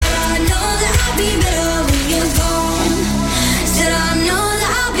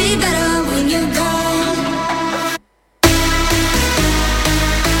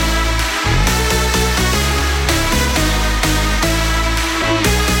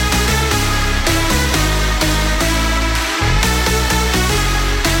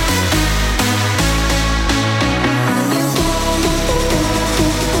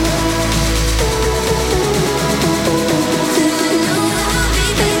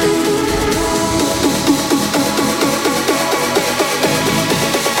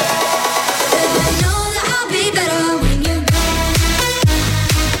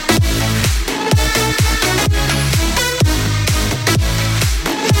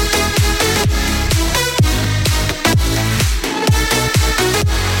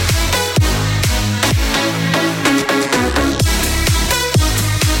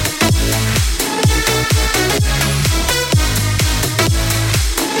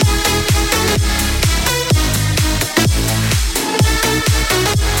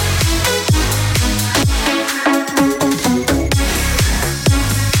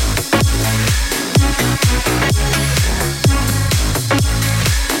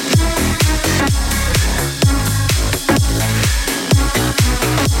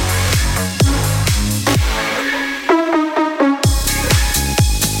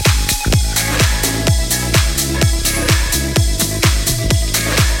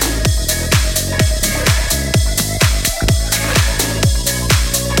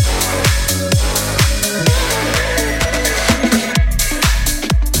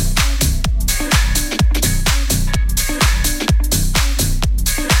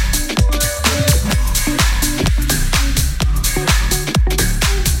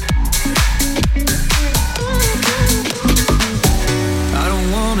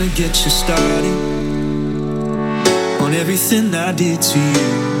everything I did to you.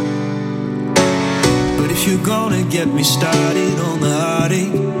 But if you're gonna get me started on the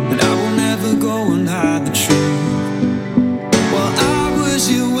heartache, then I will never go and hide the truth. While I was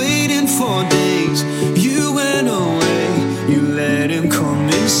here waiting for days, you went away. You let him come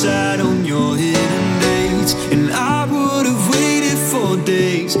inside on your hidden dates, and I would have waited for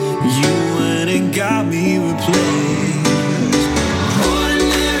days. You went and got me replaced.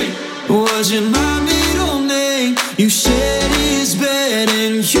 Ordinary wasn't my middle name. You said his bed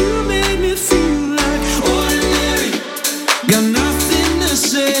and you made me feel like ordinary. Got nothing to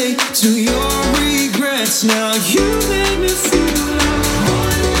say to your regrets. Now you made me feel like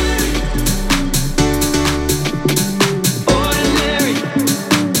ordinary. Ordinary.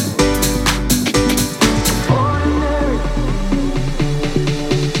 Ordinary.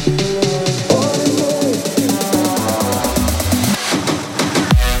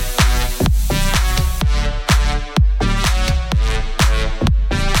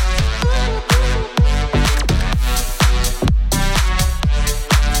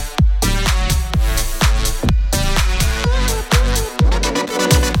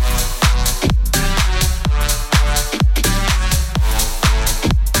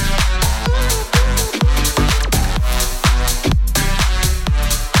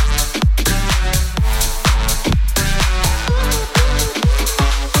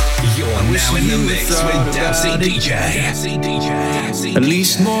 Dowsy DJ. At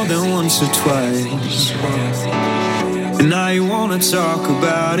least more than once or twice. And now you wanna talk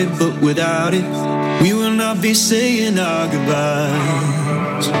about it, but without it, we will not be saying our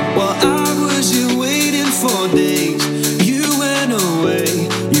goodbyes. While I was here waiting for days, you went away.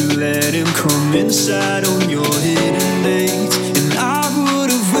 You let him come inside on your hidden dates, and I would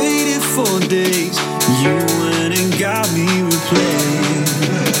have waited for days. You went and got me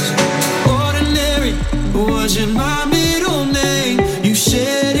replaced. Ordinary wasn't my middle name. You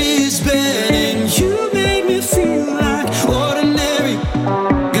shared his bed and you made me feel like ordinary.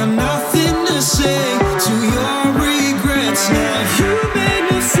 Got nothing to say to your regrets. Now you made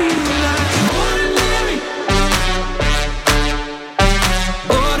me feel like ordinary.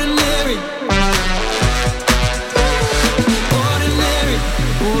 Ordinary. Ordinary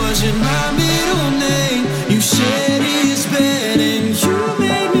wasn't my middle name. You shared his bed and you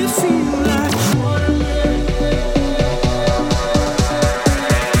made me feel like ordinary.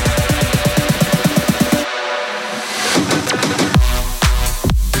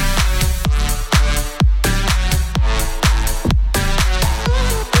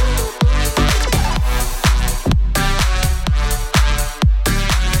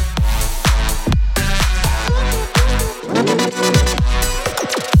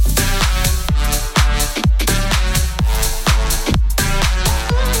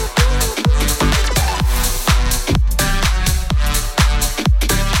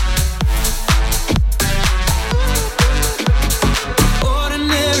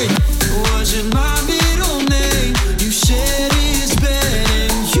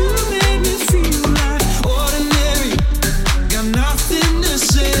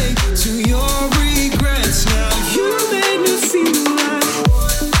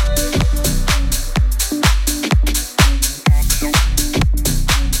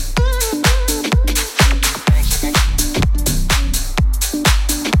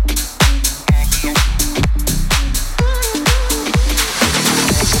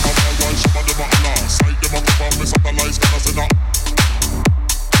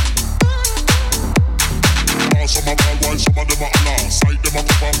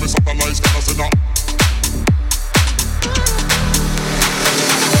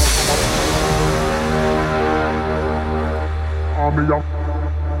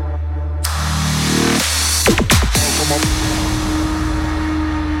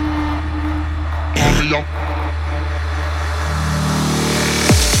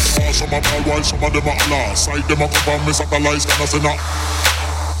 Some of them are Allah, side them up from me, satellites, can I say not?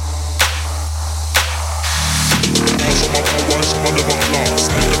 Some of them are Allah,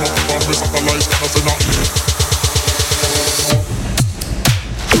 side them up from me, satellites, can I say not?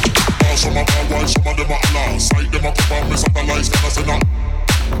 Some of them are Allah, side them up from me, satellites, can I say not?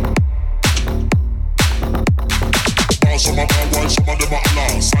 Some of them are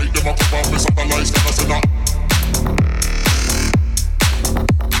Allah, side them up from me, satellites, can I say not?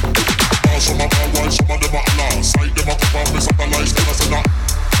 Some of them are Allah, side them up from me, satellites, can I say not?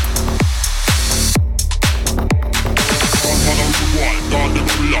 One man out to one, God them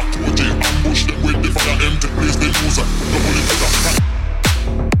a react. OJ ambush them with the fire, empty place they lose it. Double it to the back.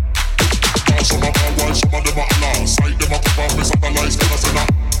 Some of them are Allah, side them up from me, satellites, can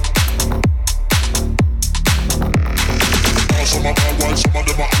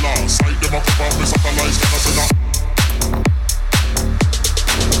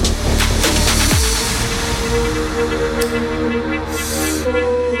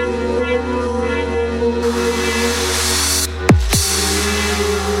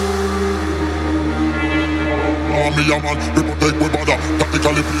army, a man. We protect we border.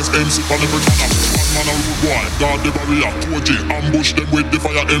 Tactically place MC on every corner. Man a rude boy, guard the barrier. 2G, ambush them with the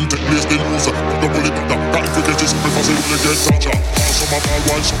fire. M take place the news. The bullet cutter. That if we get this, we facility get toucher. Some of our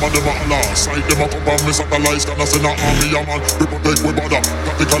wild, some of them are lost. Side them up and me satellite. Can I send a army, a man. We protect we border.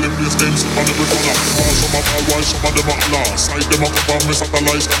 Tactically place MC on every corner. Some of our wild, some of them are lost. Side them up and me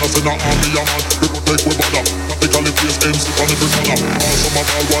satellite. Can I send a army, a man. We protect we border. Tactically place MC on every corner. Some of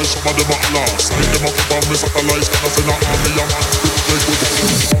our wild, some of them are lost. Side them up and me satellite. Can I send a army, a man. We protect we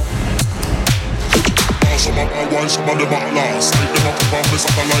border. Some of our wild, some of them are lost. Side them up and me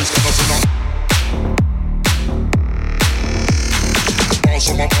satellite. Can I send a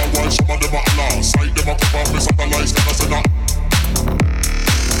some of our wild, some of them are lost. Side them up and me satellite. Can I send a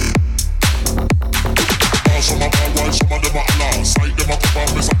some of our wild, some of them are lost. Side them up and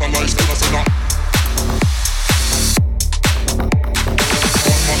me satellite. Can I send a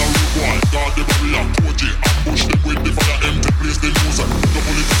one man a rude boy, guard the barrier. 2G, ambush them with the fire. M take place the loser.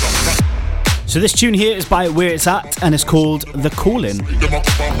 Double it up. So this tune here is by Where It's At and it's called The Callin'.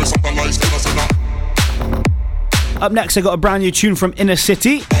 Up next I got a brand new tune from Inner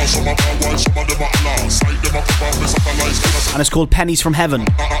City and it's called Pennies from Heaven.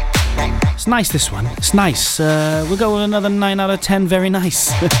 It's nice, this one, it's nice. We'll go with another 9 out of 10, very nice.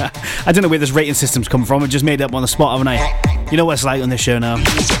 I don't know where this rating system's come from, I just made it up on the spot, haven't I? You know what it's like on this show now.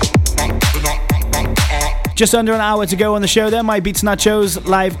 Just under an hour to go on the show there. My Beats Nachos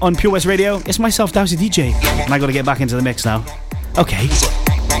live on Pure West Radio. It's myself, Dowsy DJ, and I got to get back into the mix now. Okay.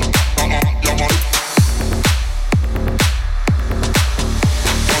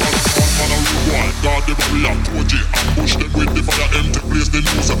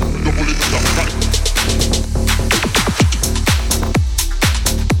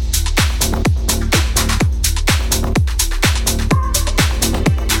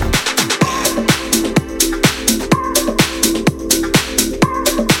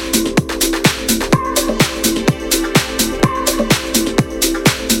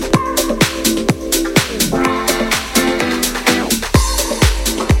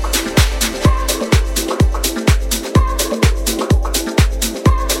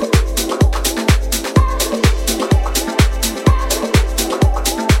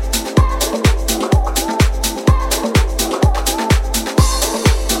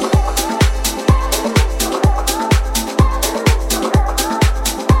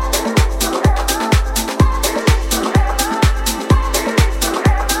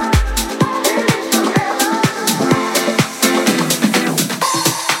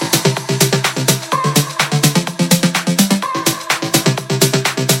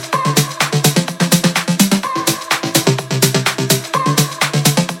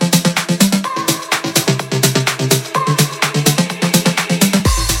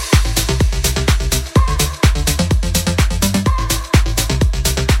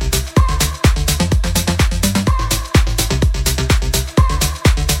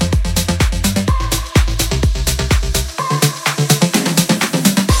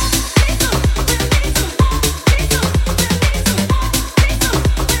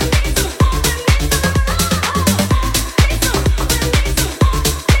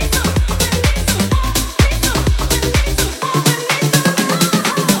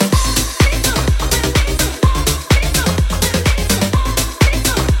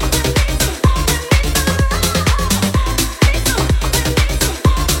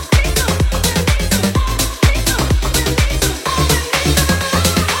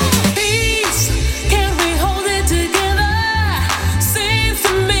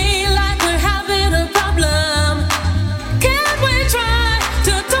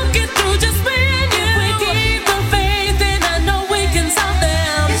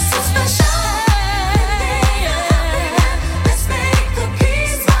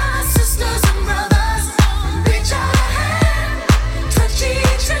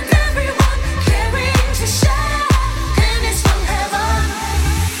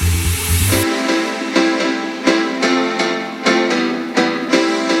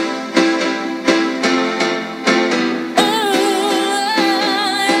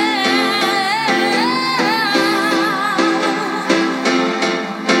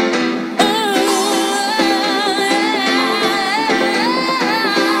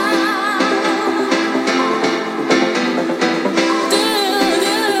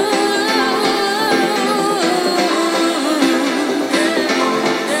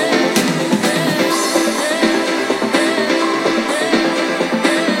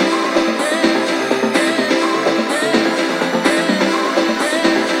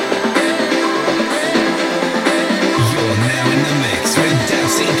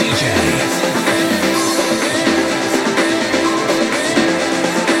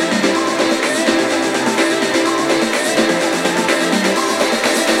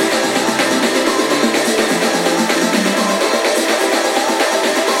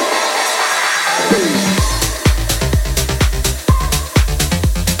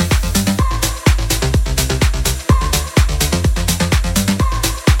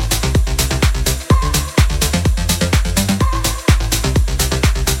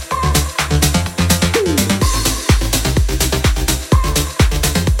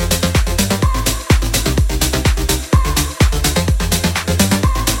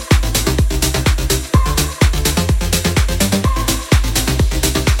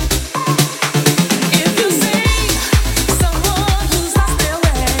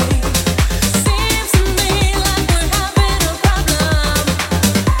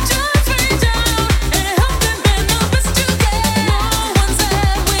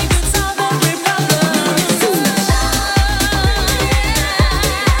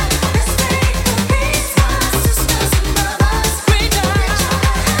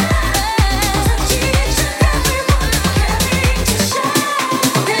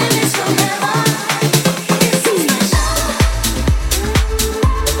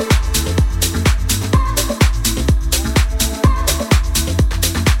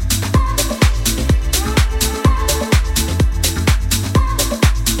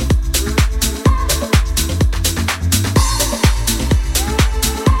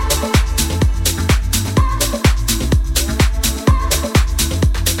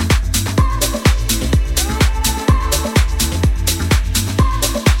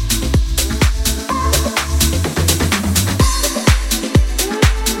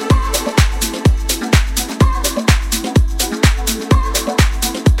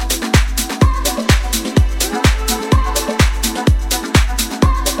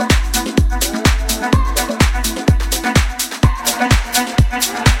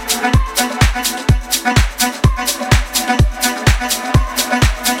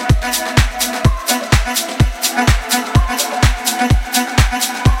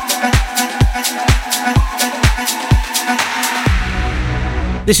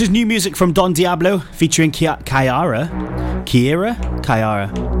 This is new music from Don Diablo featuring Kiara,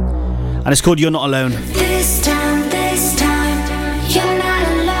 and it's called You're Not Alone. This time, you're not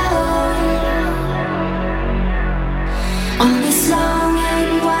alone. On this long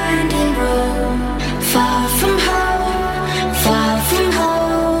and winding road, far from home, far from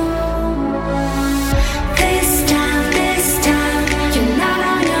home. This time, you're not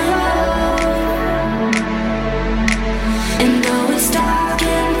on your own. And though it's dark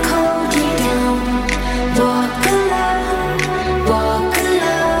and cold, you don't walk alone, walk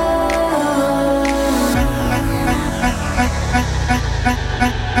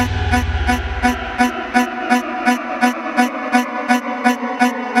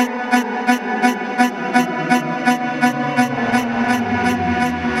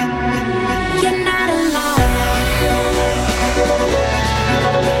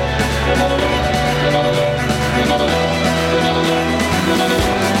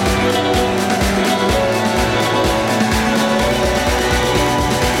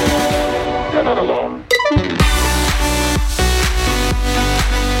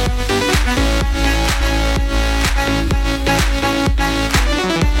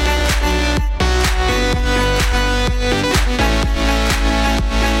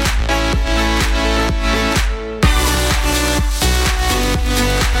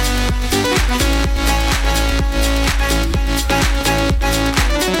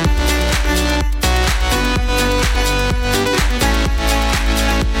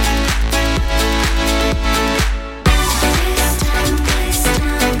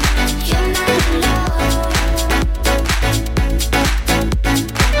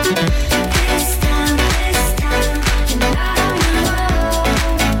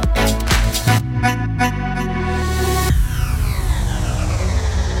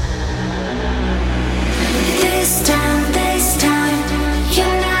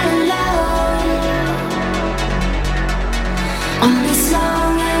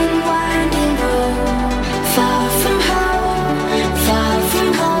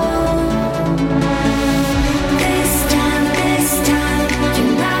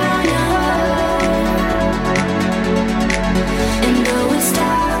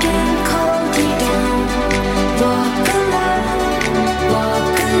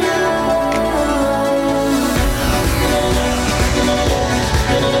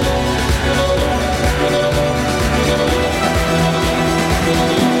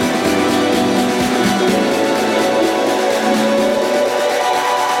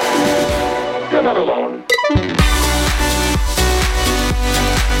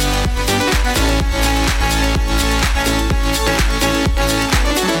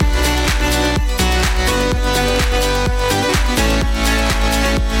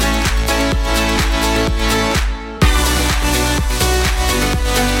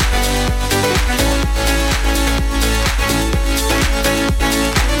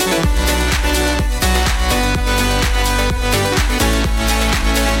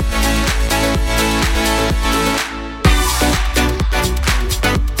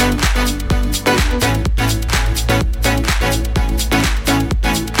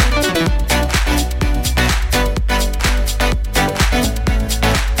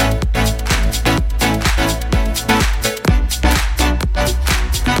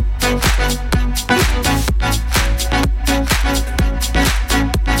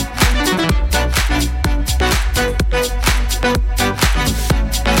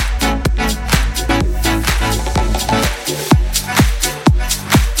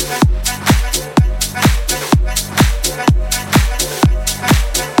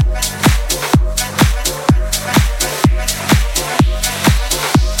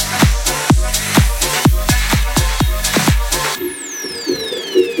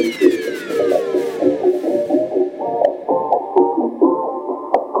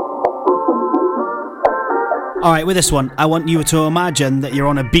Alright, with this one, I want you to imagine that you're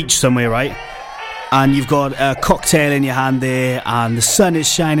on a beach somewhere, right? And you've got a cocktail in your hand there, and the sun is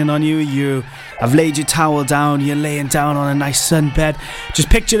shining on you. You have laid your towel down, you're laying down on a nice sunbed.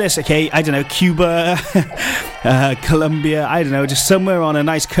 Just picture this, okay? I don't know, Cuba, Colombia, I don't know, just somewhere on a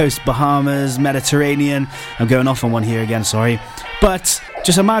nice coast, Bahamas, Mediterranean. I'm going off on one here again, sorry. But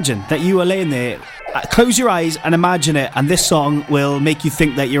just imagine that you are laying there. Close your eyes and imagine it, and this song will make you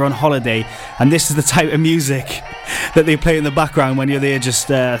think that you're on holiday, and this is the type of music that they play in the background when you're there just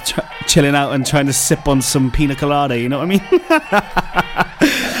chilling out and trying to sip on some pina colada, you know what I mean?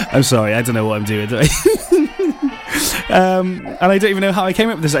 I'm sorry, I don't know what I'm doing, do I? And I don't even know how I came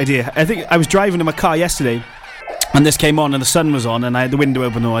up with this idea. I think I was driving in my car yesterday, And this came on and the sun was on and I had the window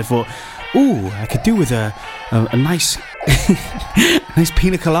open and I thought, ooh, I could do with a nice nice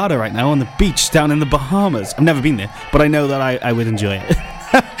pina colada right now on the beach down in the Bahamas. I've never been there, but I know that I would enjoy it.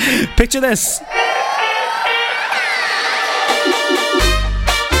 Picture this.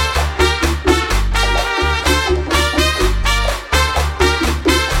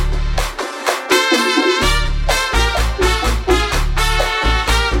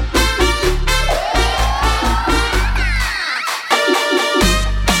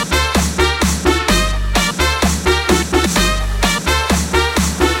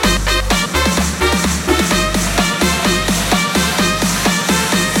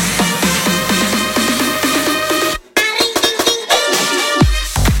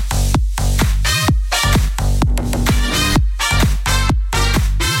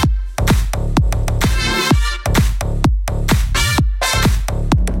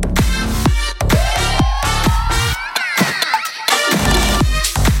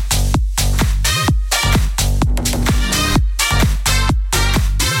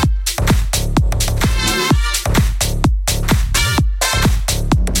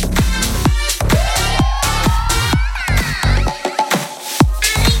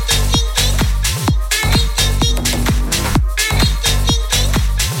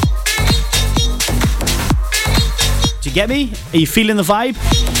 Get me? Are you feeling the vibe?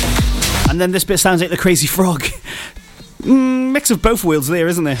 And then this bit sounds like the Crazy Frog. Mix of both worlds there,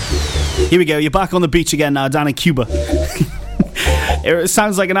 isn't there? Here we go, you're back on the beach again now, down in Cuba. It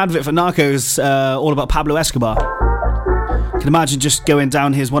sounds like an advert for Narcos, all about Pablo Escobar. Can imagine just going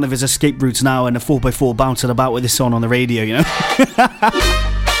down one of his escape routes now and a 4x4 bouncing about with this song on the radio, you know?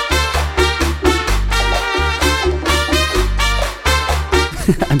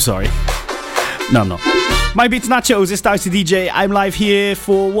 I'm sorry. No, I'm not. My Beats Nachos, it's Dowsy DJ. I'm live here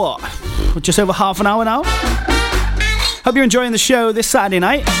for what? Just over half an hour now? Hope you're enjoying the show this Saturday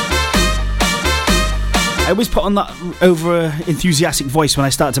night. I always put on that over enthusiastic voice when I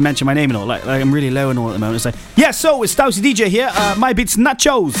start to mention my name and all. Like I'm really low and all at the moment. It's like, yeah, so it's Dowsy DJ here. My Beats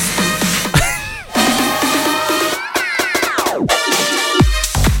Nachos.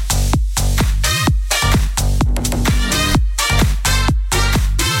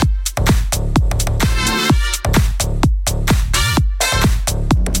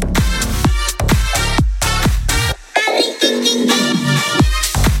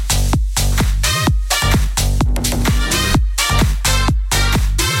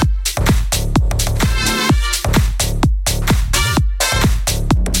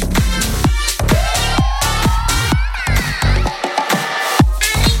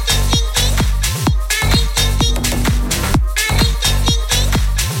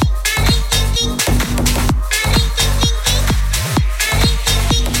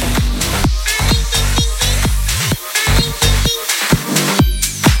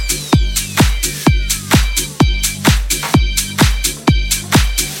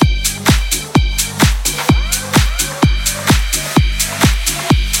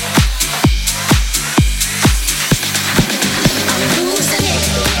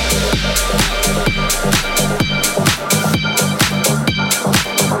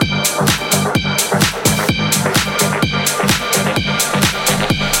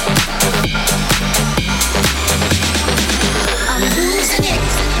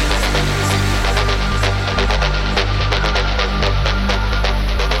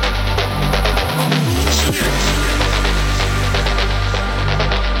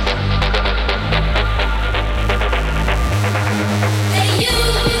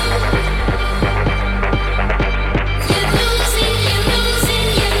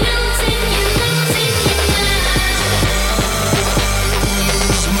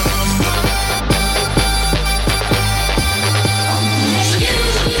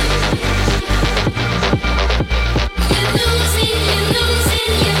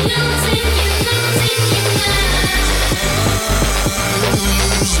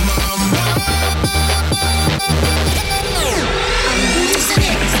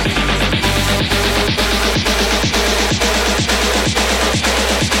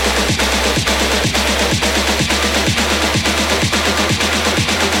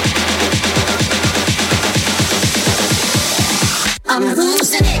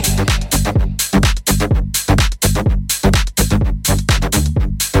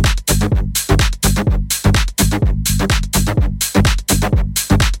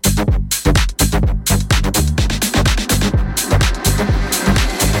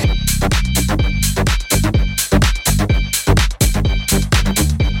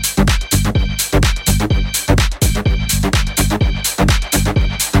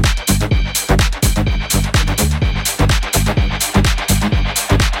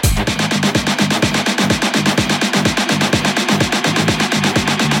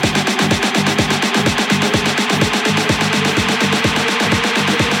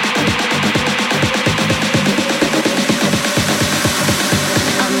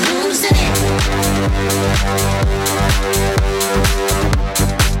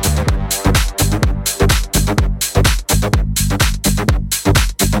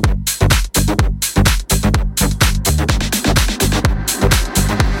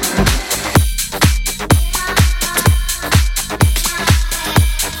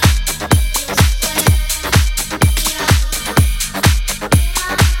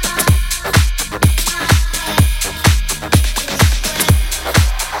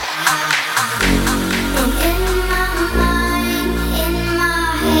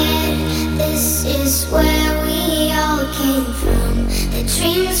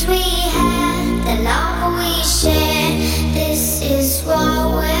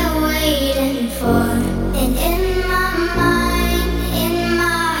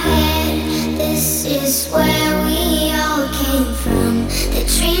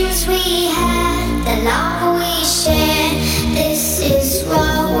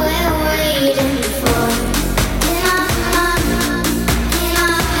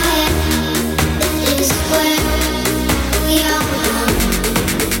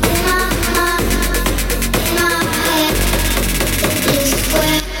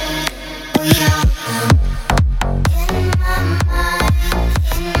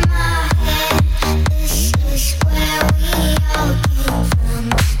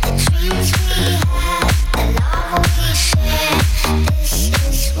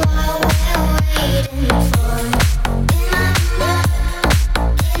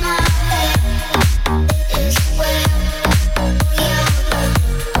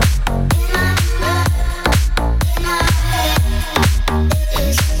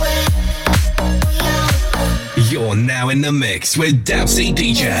 In the mix with Dowsy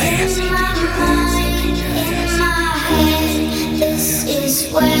DJ. This is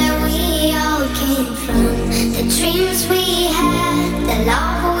where we all came from. The dreams we had, the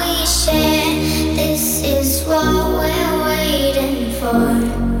love we shared. This is what we're waiting for.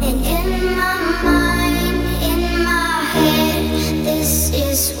 And in my mind, in my head, this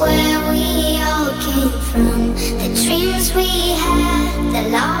is where we all came from. The dreams we had, the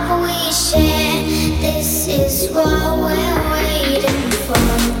love we shared. This is what we're waiting for.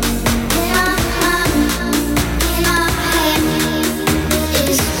 In our mind, in our head,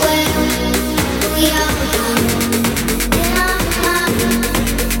 is where we are going. In our mind,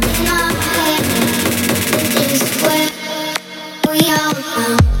 in our head, is where we are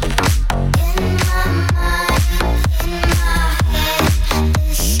going. In my mind, in my head,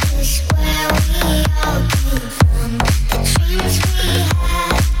 this is where we all came from. The dreams we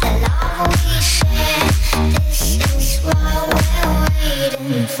had, the love we shared. This is what we're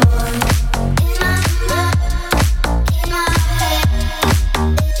waiting for. In my mind, in my head,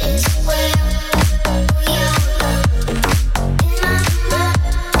 it is where we are going. In my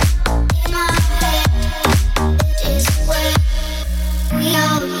mind, in my head, it is where we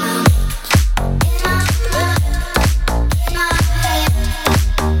are going. In my mind, in my head,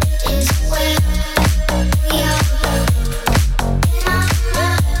 it is where we are going. In my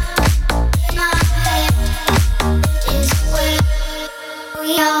mind, in my head, is where we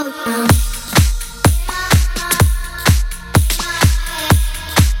all go.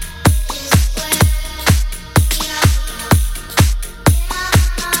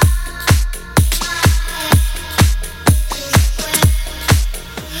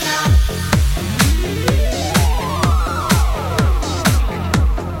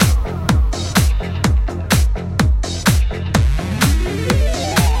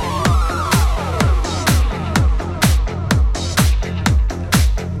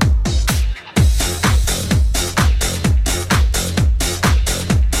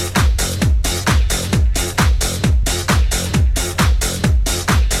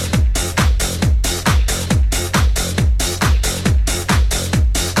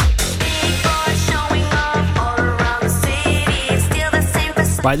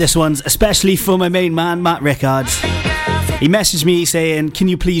 Right, this one's especially for my main man, Matt Rickard. He messaged me saying, can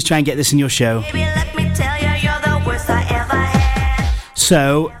you please try and get this in your show?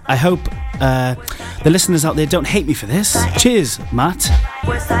 So, I hope the listeners out there don't hate me for this. Cheers, Matt.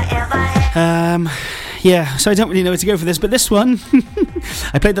 Yeah, so I don't really know where to go for this, but this one,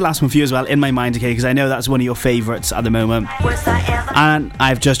 I played the last one for you as well in my mind, okay, because I know that's one of your favourites at the moment. And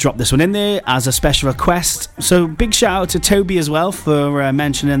I've just dropped this one in there as a special request. So big shout out to Toby as well for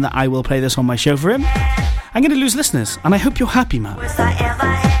mentioning that I will play this on my show for him. I'm going to lose listeners, and I hope you're happy, Matt.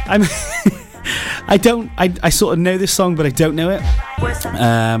 I sort of know this song, but I don't know it.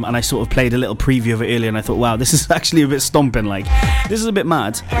 And I sort of played a little preview of it earlier, and I thought, wow, this is actually a bit stomping, like, this is a bit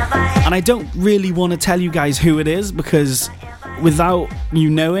mad. And I don't really want to tell you guys who it is, because without you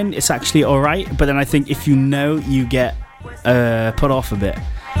knowing, it's actually alright. But then I think if you know, you get put off a bit.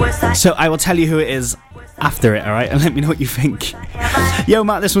 So I will tell you who it is after it, alright? And let me know what you think. Yo,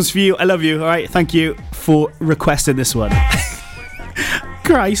 Matt, this one's for you. I love you, alright? Thank you for requesting this one.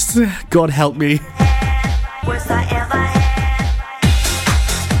 Christ, God help me.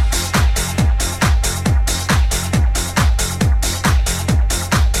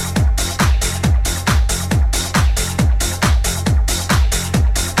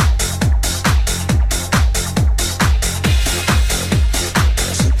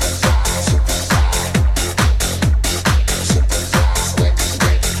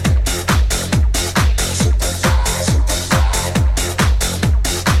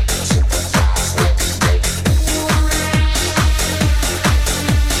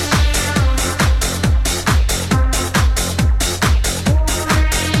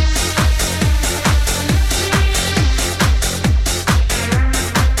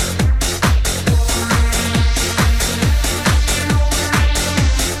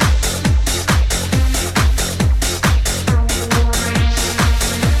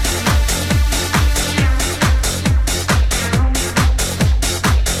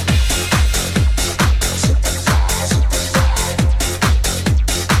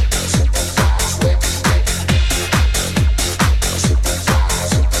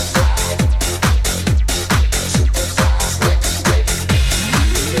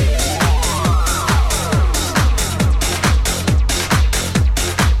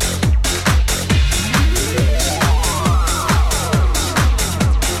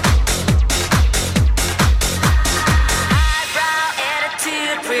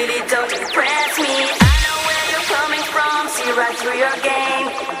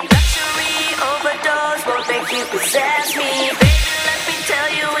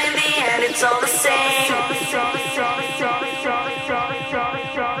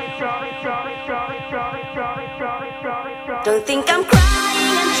 Don't think I'm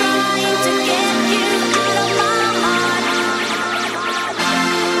crying and trying to get you out of my heart.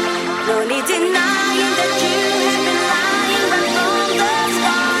 No need denying that you have been lying right from the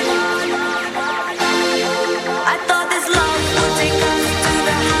start. I thought this love would take us to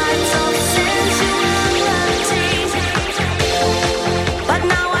the heights of sensuality, but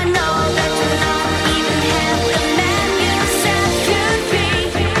now I know that you're not even half the man you said you'd be.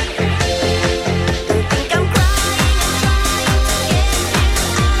 Don't think I'm crying and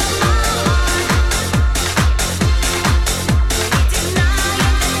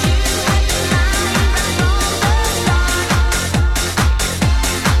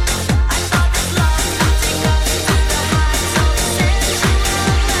trying to get you out of my heart.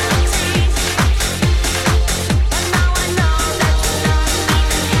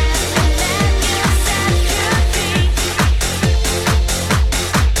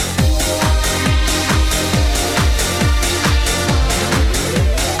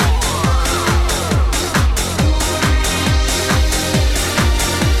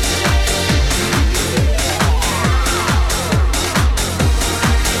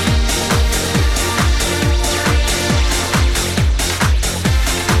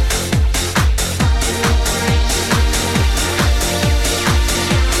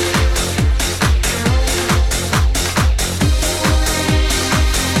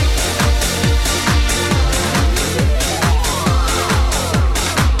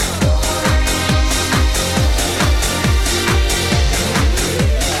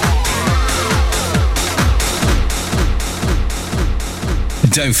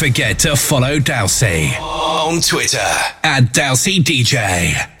 Don't forget to follow Dowsy on Twitter at Dowsy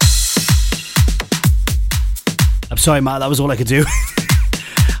DJ. I'm sorry, Matt, that was all I could do.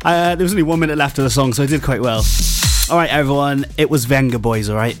 There was only 1 minute left of the song, so I did quite well. Alright, everyone, it was Venga Boys,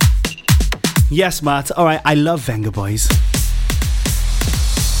 alright? Yes, Matt, alright, I love Venga Boys.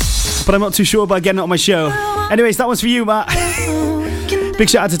 But I'm not too sure about getting it on my show. Anyways, that one's for you, Matt. Big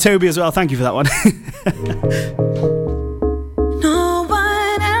shout out to Toby as well, thank you for that one. No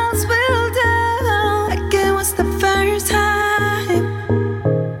one else will do like it was the first time.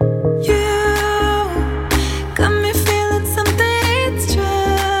 You got me feeling something, it's true.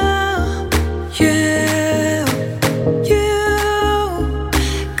 You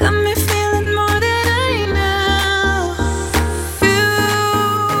got me feeling more than I know.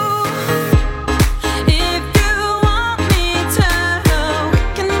 If you want me to, we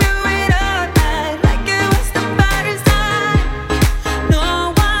can do it all night like it was the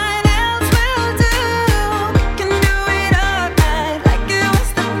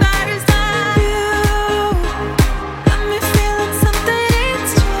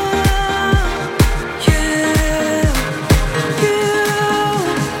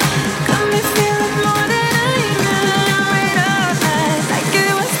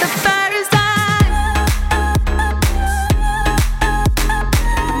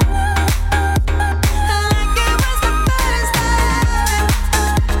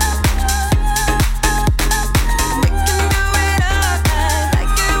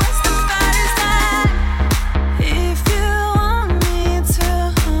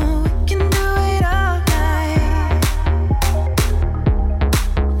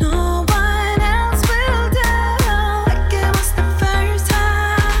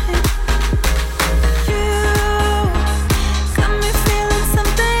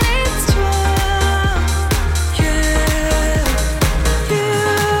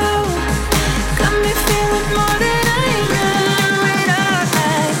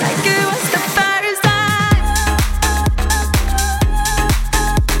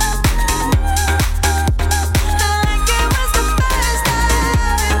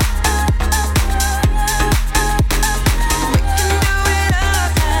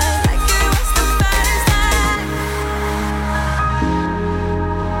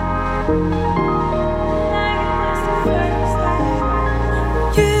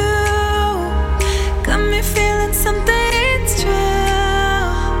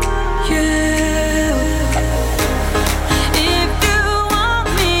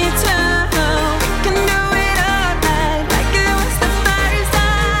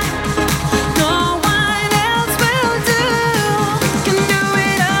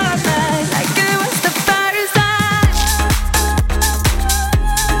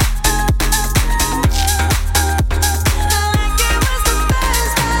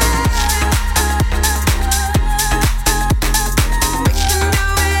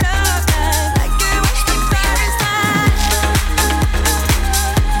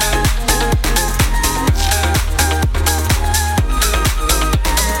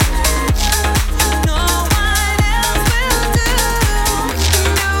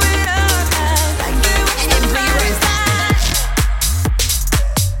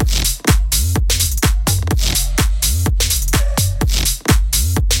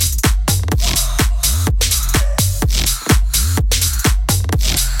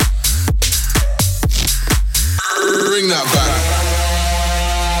that back.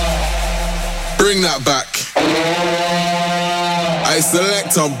 Bring that back. I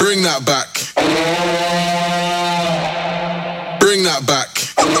selector, bring that back. Bring that back.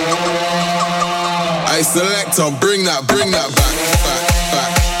 I selector, bring that back.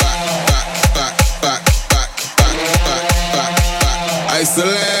 I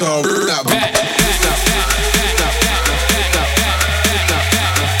selector, bring that back.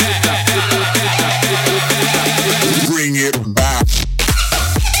 Bring it back.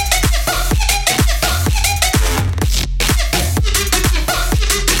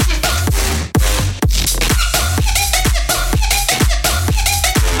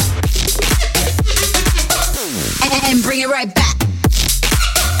 And bring it right back.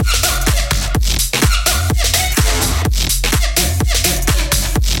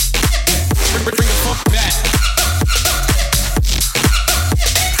 Bring the funk back.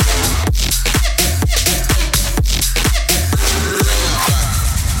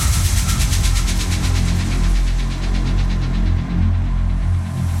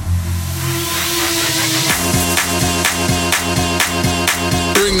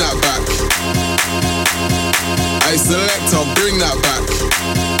 Bring that back. I selector, bring that back.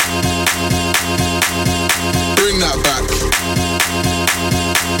 Bring that back.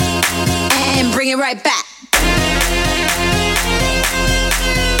 And bring it right back.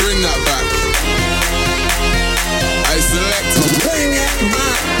 Bring that back. I selector, bring it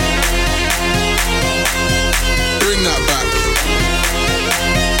back. Bring that back.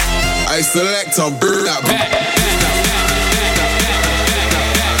 I selector, bring that back.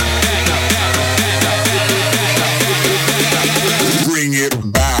 Bring it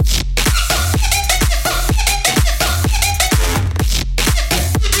back.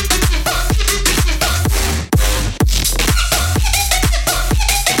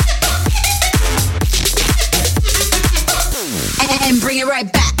 And bring it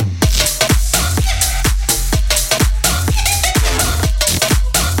right back.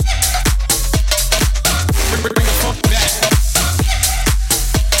 Bring the funk back.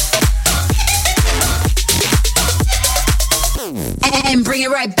 And bring it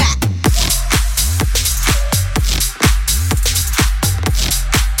right back.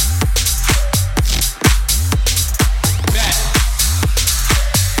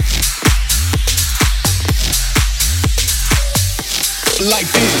 Like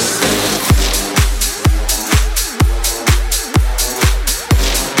this.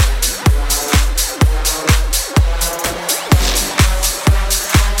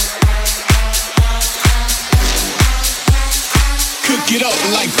 Cook it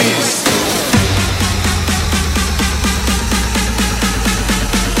up like this.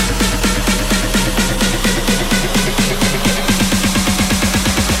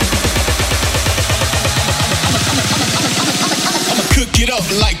 Cook it up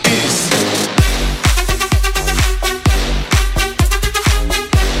like this.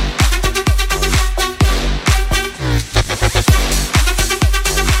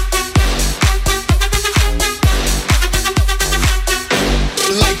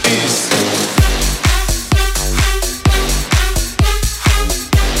 Like this.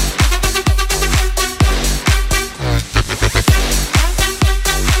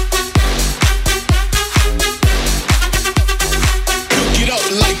 Cook it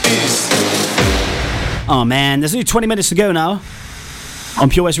up like this. Oh man, there's only 20 minutes to go now. On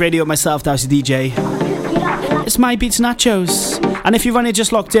Pure West Radio, myself, Dowsy DJ. It's My Beats Nachos. And if you've only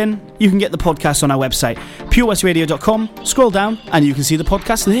just locked in, you can get the podcast on our website, purewestradio.com. Scroll down and you can see the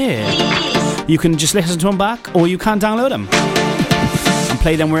podcast there. You can just listen to them back or you can download them and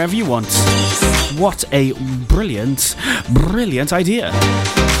play them wherever you want. What a brilliant, brilliant idea.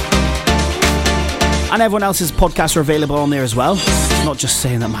 And everyone else's podcasts are available on there as well. Not just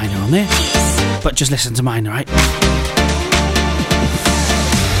saying that mine are on there, but just listen to mine, right?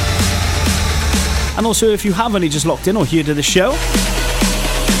 And also, if you have only just locked in or here to the show,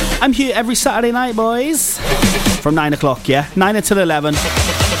 I'm here every Saturday night, boys. From 9 o'clock, yeah? 9 until 11.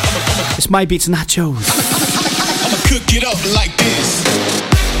 It's My Beats Nachos. I'ma cook it up like this.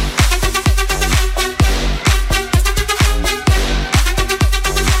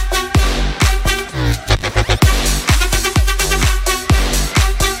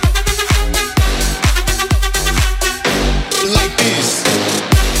 Like this.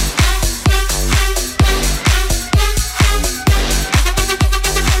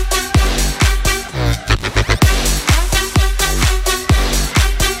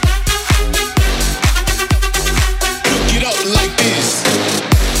 Cook it up like this.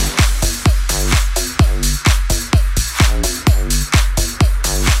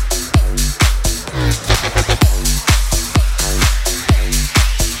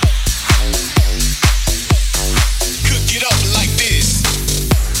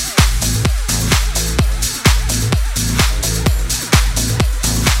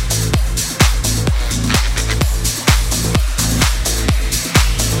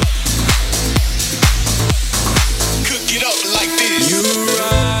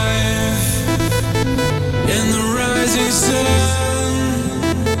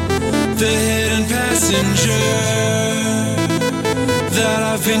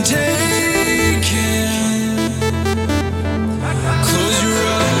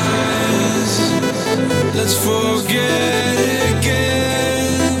 let's forget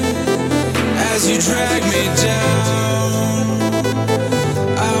again. As you drag me down,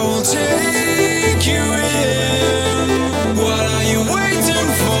 I will take you in. What are you waiting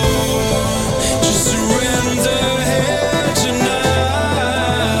for? Just surrender here tonight.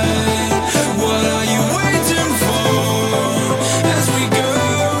 What are you waiting for? As we go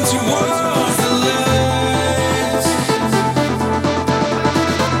towards the lights.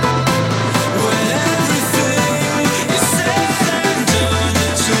 When everything is said and done,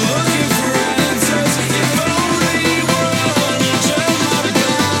 so looking for answers. If only one turn my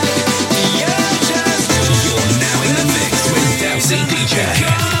back, the edge has gone. You're now in the mix with Dowsy DJ.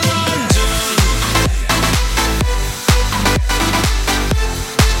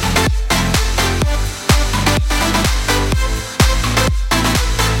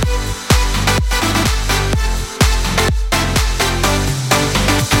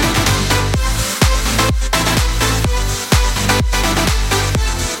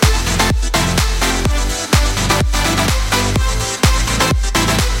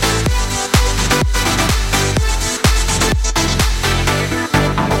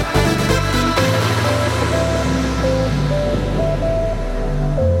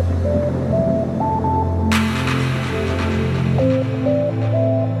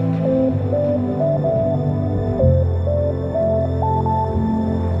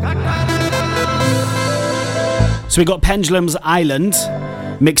 So we got Pendulum's Island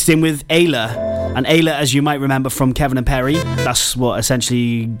mixed in with Ayla. And Ayla, as you might remember from Kevin and Perry, that's what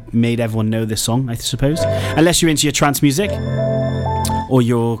essentially made everyone know this song, I suppose. Unless you're into your trance music or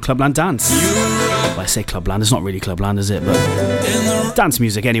your clubland dance. Well, I say clubland, it's not really clubland, is it? But dance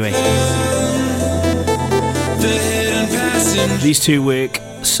music anyway. These two work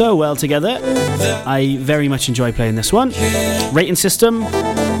so well together. I very much enjoy playing this one. Rating system,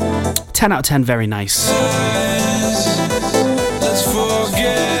 10 out of 10, very nice.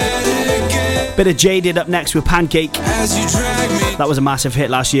 Bit of Jaded up next with Pancake. That was a massive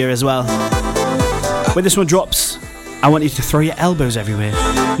hit last year as well. When this one drops, I want you to throw your elbows everywhere.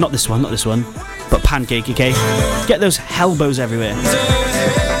 Not this one, but Pancake, okay? Get those elbows everywhere.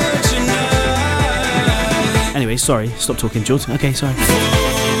 Anyway, sorry, stop talking, George. Okay, sorry.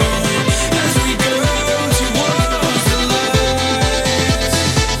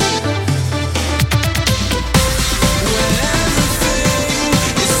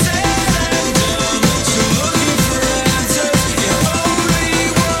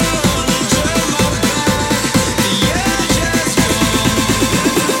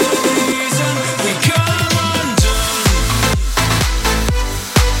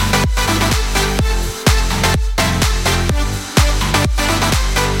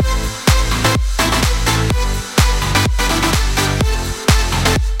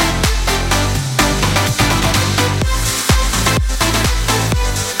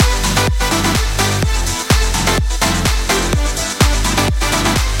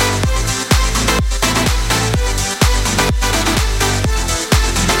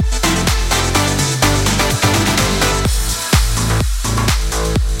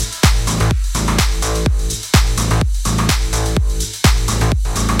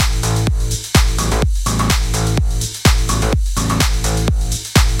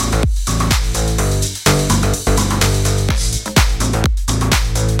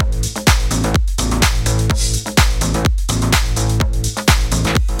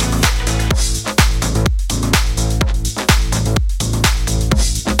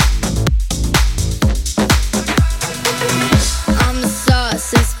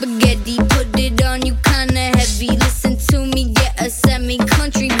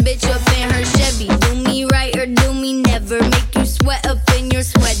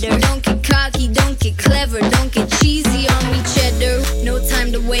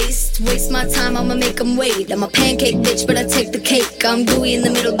 I'm a pancake bitch, but I take the cake. I'm gooey in the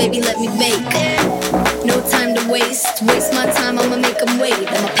middle, baby, let me bake. No time to waste my time, I'ma make them wait.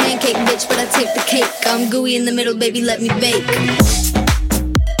 I'm a pancake bitch, but I take the cake. I'm gooey in the middle, baby, let me bake.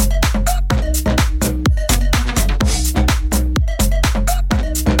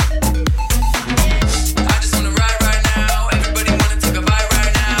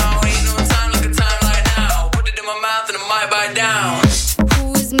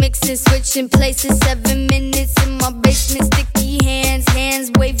 Switching places, 7 minutes in my basement. Sticky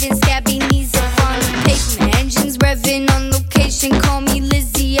hands waving, scabby knees up on the pavement. Engines revving on location, call me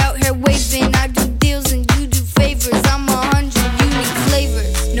Lizzie out here waving. I do deals and you do favors, I'm 100 unique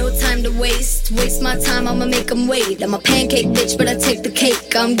flavors. No time to waste my time, I'ma make them wait. I'm a pancake bitch, but I take the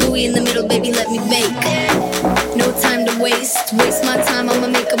cake. I'm gooey in the middle, baby, let me bake. No time to waste my time, I'ma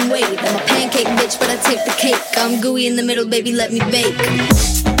make them wait. I'm a pancake bitch, bitch, but I take the cake. I'm gooey in the middle, baby, let me bake.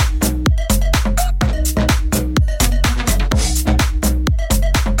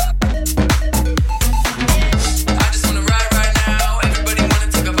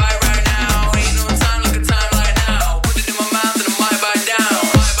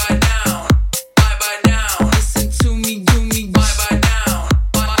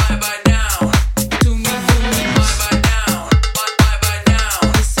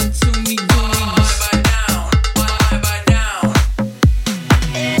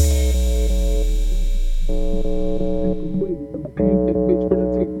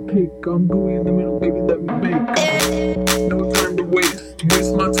 I'm gooey in the middle, baby, let me bake. No time to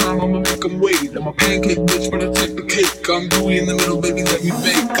waste my time, I'ma make them wait. I'm a pancake bitch, but I take the cake. I'm gooey in the middle, baby, let me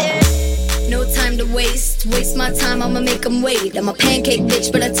bake. No time to waste my time, I'ma make them wait. I'm a pancake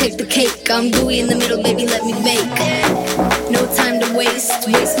bitch, but I take the cake. I'm gooey in the middle, baby, let me bake. No time to waste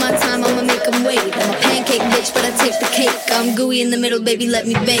my time, I'ma make them wait. I'm a pancake bitch, but I take the cake. I'm gooey in the middle, baby, let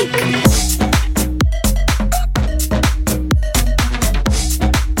me bake.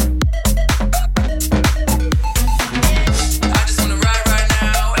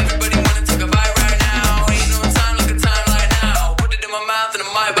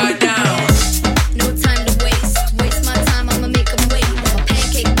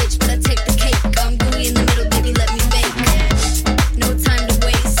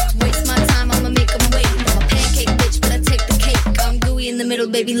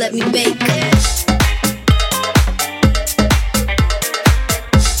 Baby, let me bake.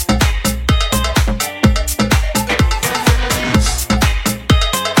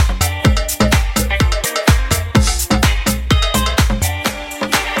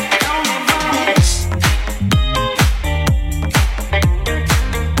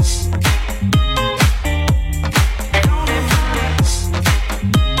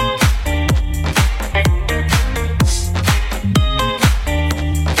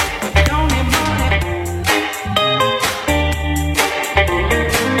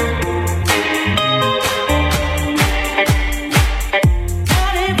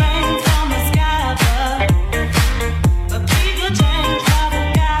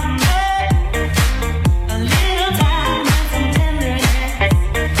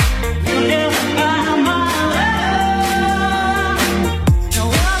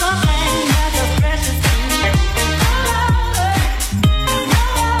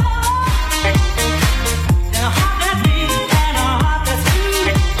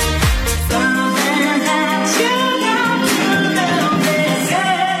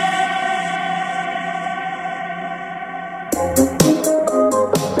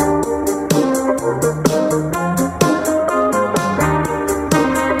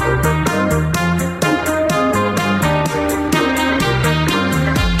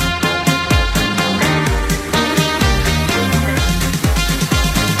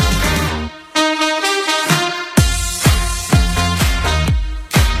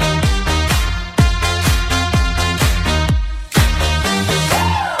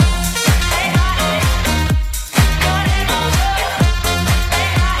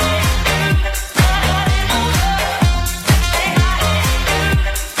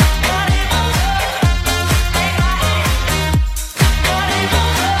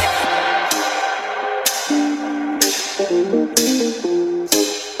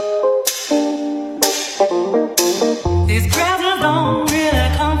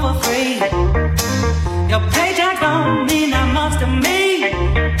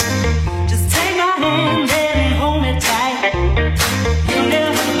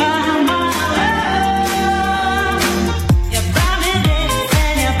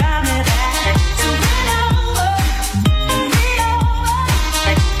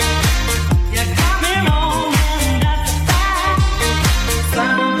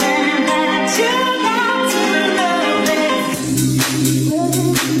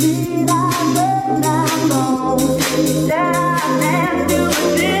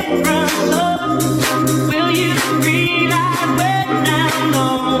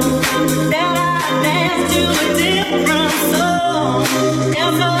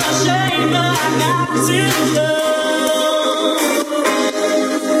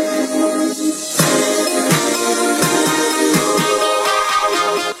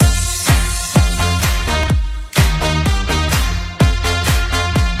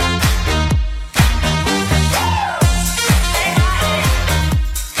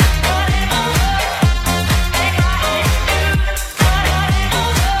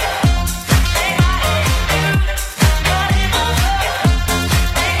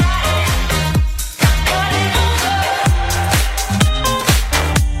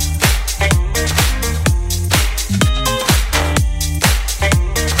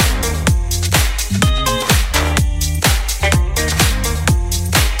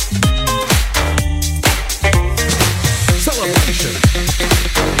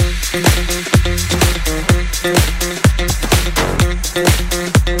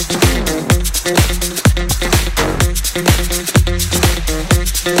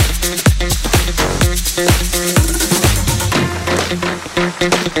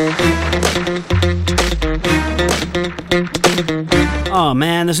 Oh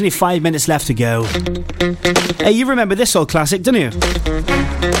man, there's only 5 minutes left to go. Hey, you remember this old classic, don't you?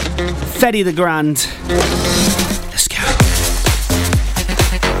 Fetty the Grand. Let's go.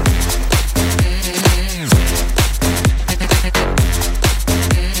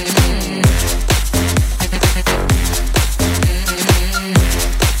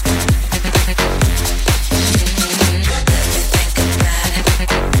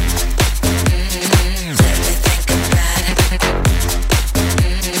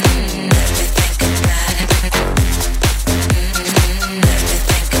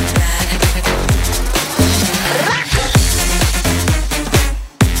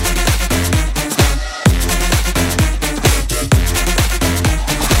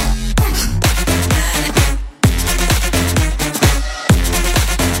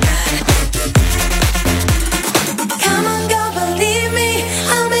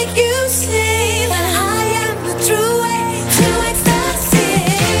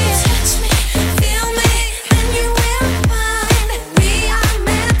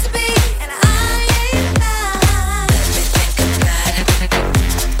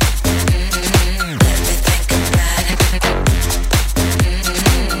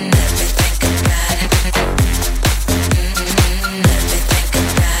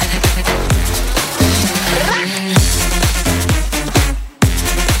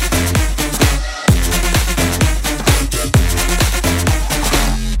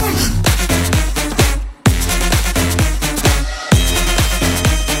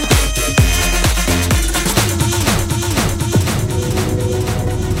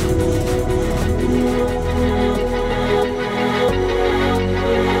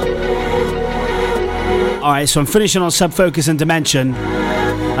 Alright, so I'm finishing on Subfocus and Dimension,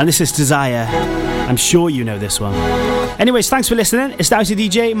 and this is Desire. I'm sure you know this one. Anyways, thanks for listening. It's Dowsy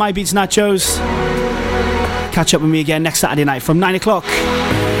DJ, My Beats Nachos. Catch up with me again next Saturday night from 9 o'clock.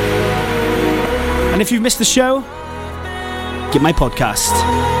 And if you've missed the show, get my podcast.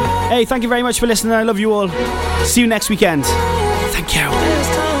 Hey, thank you very much for listening. I love you all. See you next weekend. Thank you.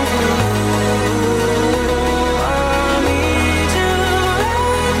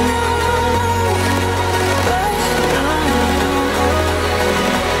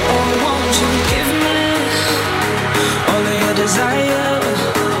 Desire,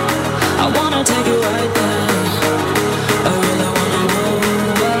 I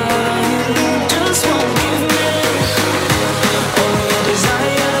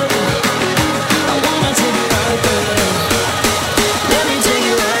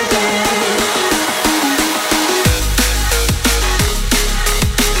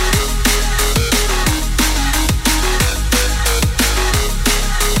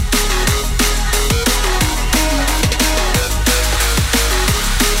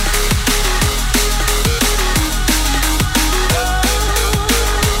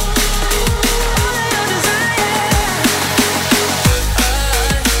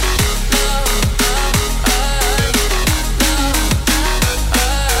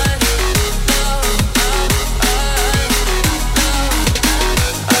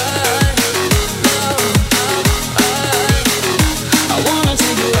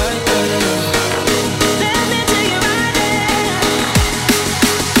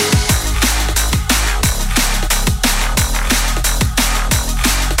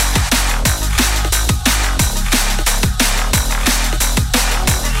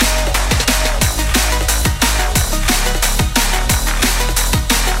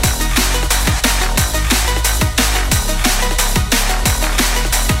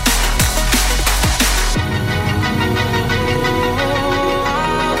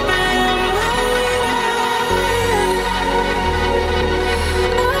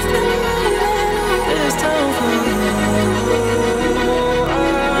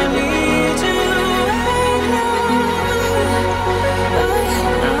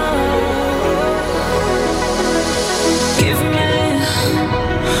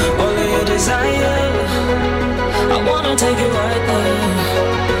wanna take you right there.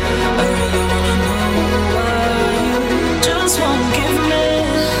 I really wanna know why you just won't give me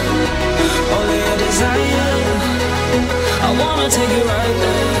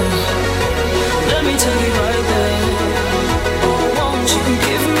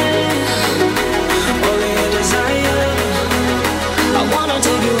all your desire. I wanna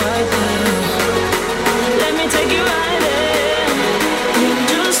take you right there. Let me take you right there. You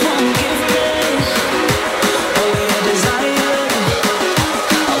just won't give me all your desire.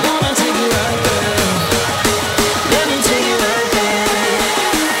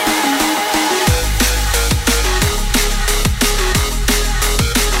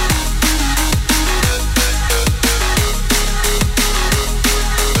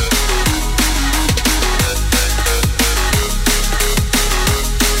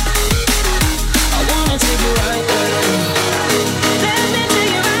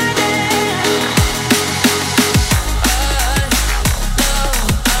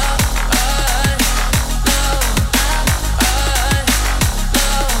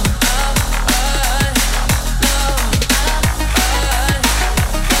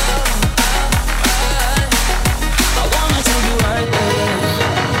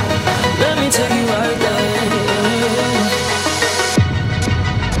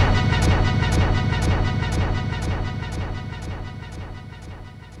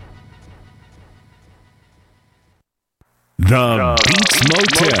 The Beats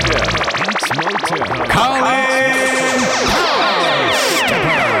Motel. Colin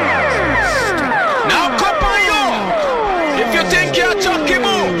Now come on you. If you think you're Chucky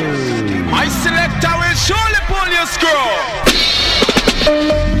Moo, my selector will surely pull your screw.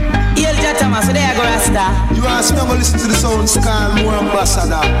 Thomas, so there I go, Rasta. You ask me, I'm gonna listen to the sound, Sky, more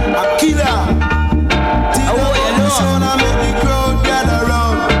ambassador, a killer. Oh, you know.